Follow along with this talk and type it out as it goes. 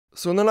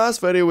So in the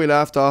last video we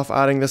left off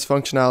adding this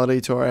functionality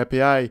to our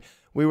API.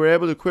 We were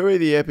able to query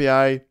the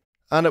API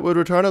and it would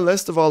return a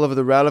list of all of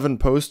the relevant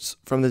posts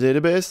from the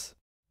database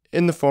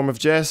in the form of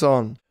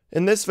JSON.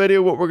 In this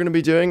video what we're going to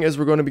be doing is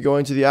we're going to be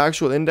going to the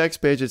actual index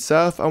page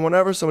itself, and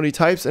whenever somebody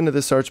types into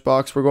the search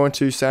box we're going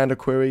to send a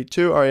query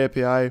to our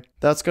API.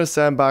 That's going to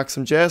send back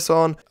some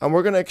JSON, and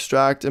we're going to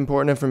extract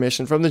important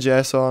information from the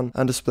JSON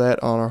and display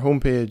it on our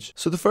homepage.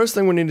 So the first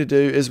thing we need to do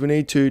is we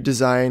need to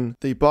design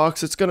the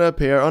box that's going to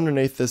appear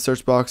underneath the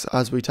search box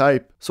as we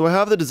type. So I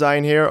have the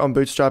design here on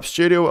Bootstrap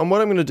Studio, and what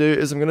I'm going to do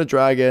is I'm going to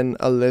drag in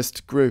a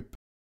list group.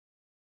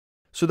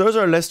 So there's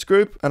our list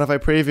group, and if I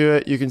preview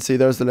it you can see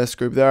there's the list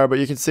group there, but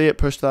you can see it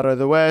pushed that out of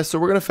the way, so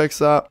we're going to fix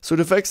that. So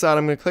to fix that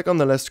I'm going to click on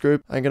the list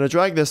group, I'm going to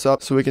drag this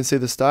up so we can see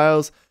the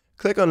styles,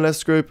 click on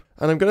list group,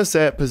 and I'm going to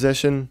set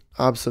position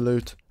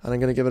absolute, and I'm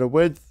going to give it a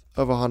width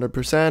of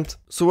 100%.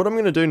 So what I'm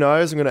going to do now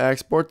is I'm going to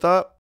export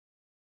that.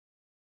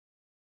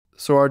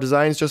 So our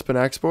design's just been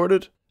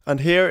exported,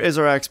 and here is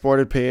our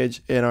exported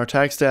page in our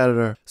text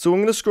editor. So I'm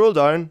going to scroll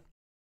down,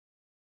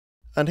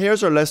 and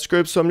here's our list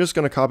group, so I'm just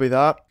going to copy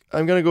that.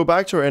 I'm going to go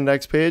back to our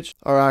index page,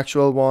 our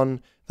actual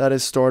one that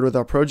is stored with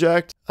our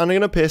project, and I'm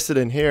going to paste it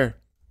in here.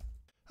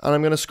 And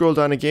I'm going to scroll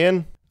down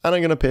again, and I'm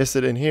going to paste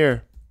it in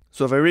here.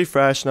 So if I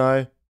refresh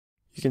now,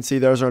 you can see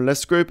there's our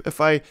list group. If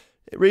I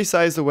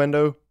resize the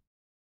window,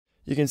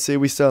 you can see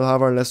we still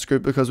have our list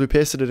group because we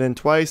pasted it in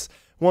twice,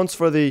 once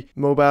for the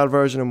mobile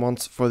version and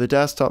once for the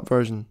desktop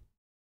version.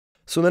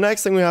 So the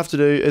next thing we have to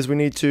do is we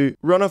need to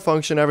run a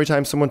function every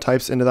time someone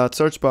types into that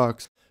search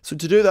box. So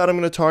to do that I'm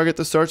going to target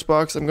the search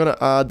box. I'm going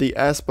to add the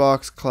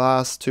sbox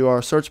class to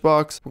our search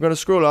box. We're going to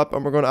scroll up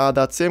and we're going to add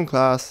that same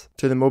class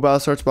to the mobile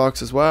search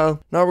box as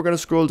well. Now we're going to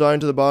scroll down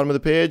to the bottom of the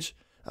page,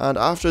 and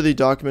after the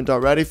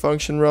document.ready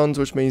function runs,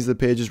 which means the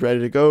page is ready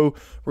to go,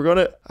 we're going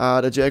to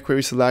add a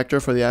jQuery selector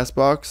for the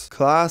sbox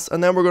class,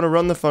 and then we're going to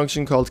run the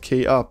function called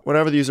key up.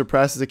 Whenever the user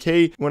presses a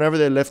key, whenever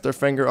they lift their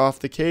finger off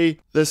the key,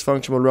 this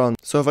function will run.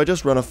 So if I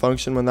just run a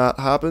function when that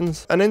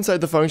happens, and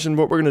inside the function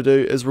what we're going to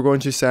do is we're going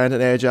to send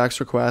an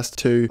ajax request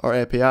to our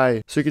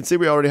API. So you can see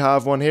we already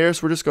have one here,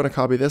 so we're just going to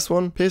copy this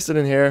one, paste it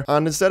in here,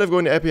 and instead of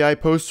going to API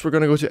posts we're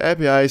going to go to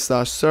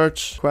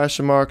API/search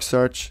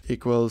search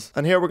equals,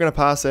 and here we're going to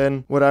pass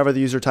in whatever the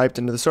user typed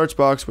into the search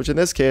box, which in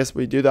this case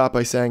we do that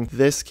by saying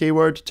this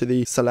keyword to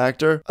the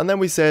selector, and then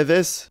we say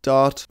this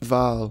dot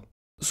val.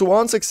 So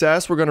on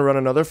success we're going to run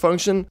another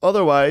function,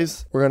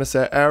 otherwise we're going to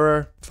say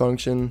error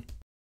function,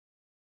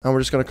 and we're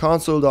just going to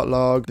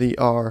console.log the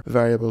R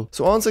variable.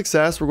 So on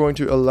success we're going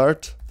to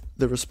alert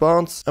the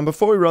response, and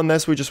before we run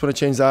this we just want to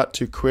change that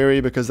to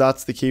query because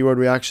that's the keyword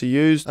we actually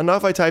used. And now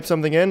if I type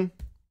something in,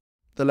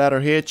 the letter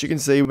H, you can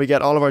see we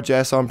get all of our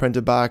JSON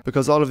printed back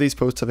because all of these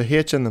posts have a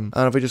H in them.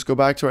 And if we just go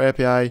back to our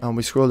API and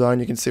we scroll down,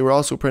 you can see we're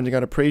also printing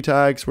out a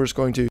pre-tag, so we're just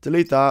going to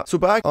delete that. So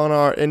back on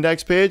our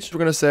index page, we're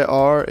going to say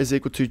R is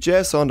equal to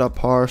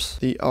JSON.parse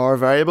the R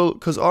variable,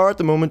 because R at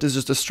the moment is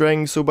just a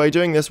string, so by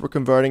doing this we're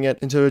converting it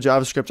into a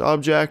JavaScript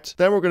object.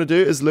 Then what we're going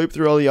to do is loop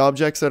through all the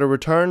objects that are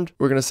returned.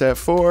 We're going to say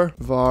for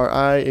var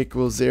I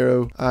equals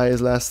 0, I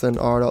is less than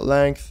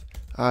R.length,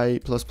 I++,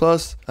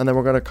 and then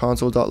we're going to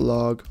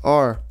console.log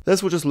R.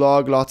 This will just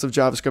log lots of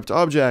JavaScript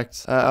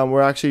objects, and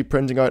we're actually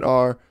printing out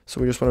R, so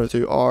we just want to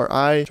do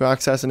RI to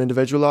access an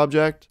individual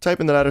object. Type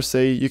in the letter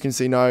C, you can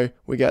see now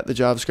we get the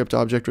JavaScript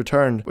object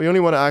returned. We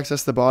only want to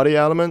access the body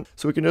element,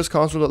 so we can just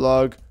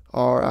console.log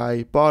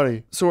RI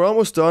body. So we're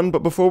almost done,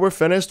 but before we're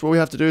finished, what we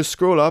have to do is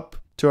scroll up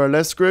to our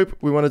list group.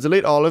 We want to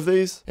delete all of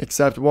these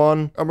except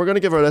one, and we're going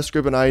to give our list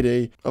group an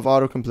ID of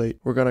autocomplete.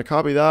 We're going to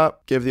copy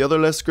that, give the other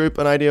list group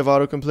an ID of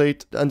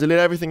autocomplete, and delete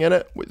everything in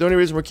it. The only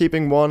reason we're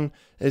keeping one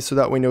is so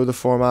that we know the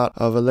format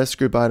of a list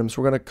group item.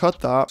 So we're going to cut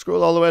that,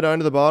 scroll all the way down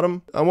to the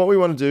bottom, and what we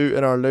want to do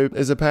in our loop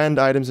is append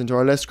items into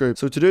our list group.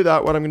 So to do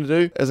that, what I'm going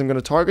to do is I'm going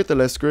to target the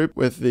list group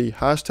with the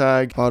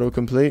hashtag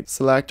autocomplete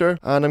selector,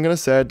 and I'm going to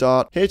say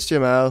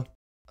 .html.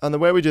 And the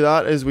way we do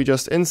that is we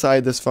just,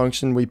 inside this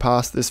function, we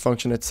pass this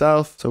function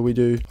itself. So we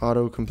do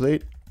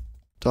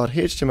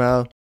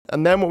autocomplete.html.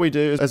 And then what we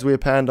do is we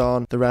append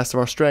on the rest of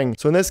our string.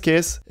 So in this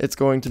case, it's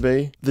going to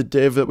be the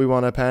div that we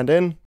want to append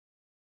in,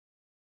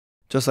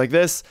 just like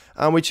this.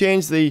 And we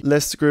change the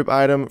list group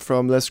item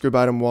from list group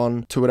item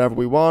 1 to whatever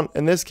we want.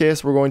 In this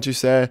case, we're going to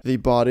say the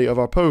body of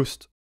our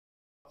post.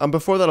 And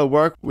before that'll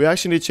work, we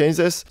actually need to change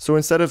this. So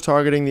instead of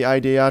targeting the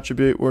ID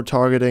attribute, we're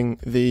targeting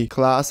the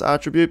class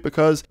attribute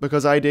because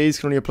IDs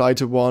can only apply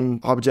to one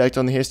object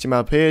on the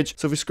HTML page.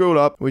 So if we scroll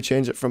up, we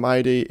change it from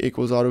ID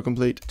equals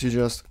autocomplete to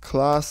just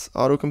class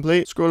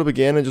autocomplete. Scroll up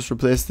again and just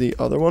replace the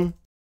other one.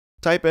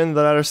 Type in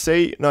the letter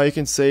C. Now you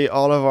can see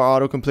all of our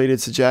auto-completed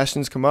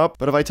suggestions come up,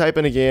 but if I type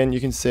in again, you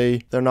can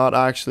see they're not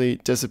actually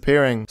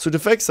disappearing. So to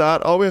fix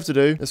that, all we have to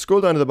do is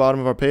scroll down to the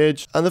bottom of our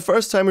page, and the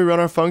first time we run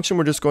our function,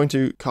 we're just going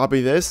to copy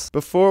this.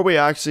 Before we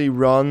actually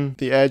run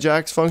the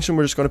ajax function,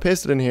 we're just going to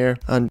paste it in here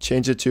and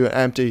change it to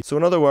empty. So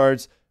in other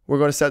words, we're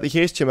going to set the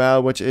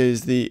HTML, which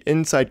is the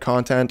inside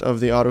content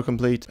of the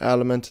autocomplete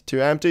element, to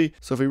empty.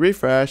 So if we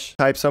refresh,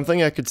 type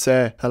something, I could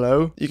say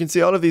hello. You can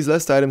see all of these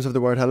list items have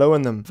the word hello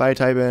in them. If I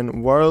type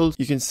in world,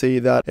 you can see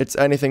that it's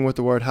anything with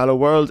the word hello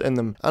world in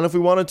them. And if we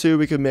wanted to,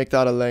 we could make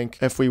that a link.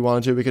 If we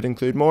wanted to, we could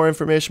include more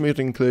information. We could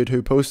include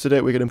who posted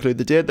it. We could include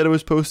the date that it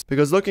was posted.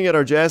 Because looking at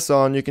our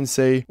JSON, you can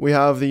see we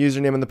have the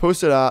username and the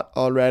posted at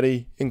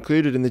already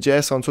included in the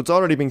JSON. So it's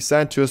already being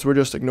sent to us. We're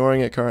just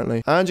ignoring it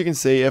currently. And you can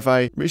see if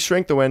I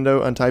shrink the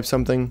window and type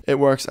something, it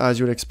works as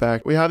you would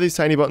expect. We have these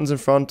tiny buttons in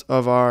front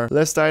of our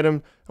list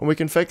item, and we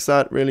can fix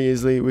that really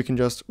easily. We can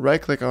just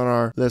right click on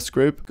our list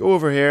group, go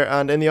over here,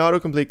 and in the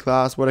autocomplete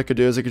class, what I could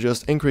do is I could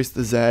just increase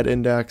the Z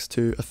index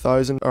to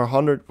 1000 or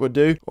 100 would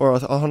do, or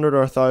 100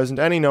 or 1000,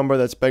 any number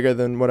that's bigger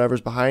than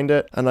whatever's behind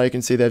it. And now you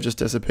can see they've just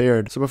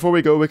disappeared. So before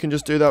we go, we can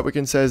just do that. We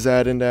can say Z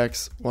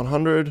index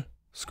 100,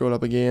 scroll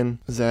up again,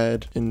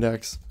 Z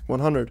index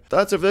 100.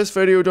 That's it for this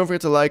video. Don't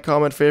forget to like,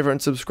 comment, favorite,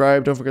 and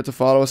subscribe. Don't forget to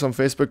follow us on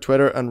Facebook,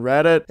 Twitter, and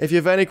Reddit. If you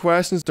have any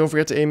questions, don't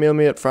forget to email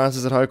me at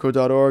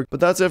francis@howcode.org. But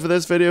that's it for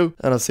this video,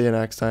 and I'll see you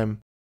next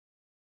time.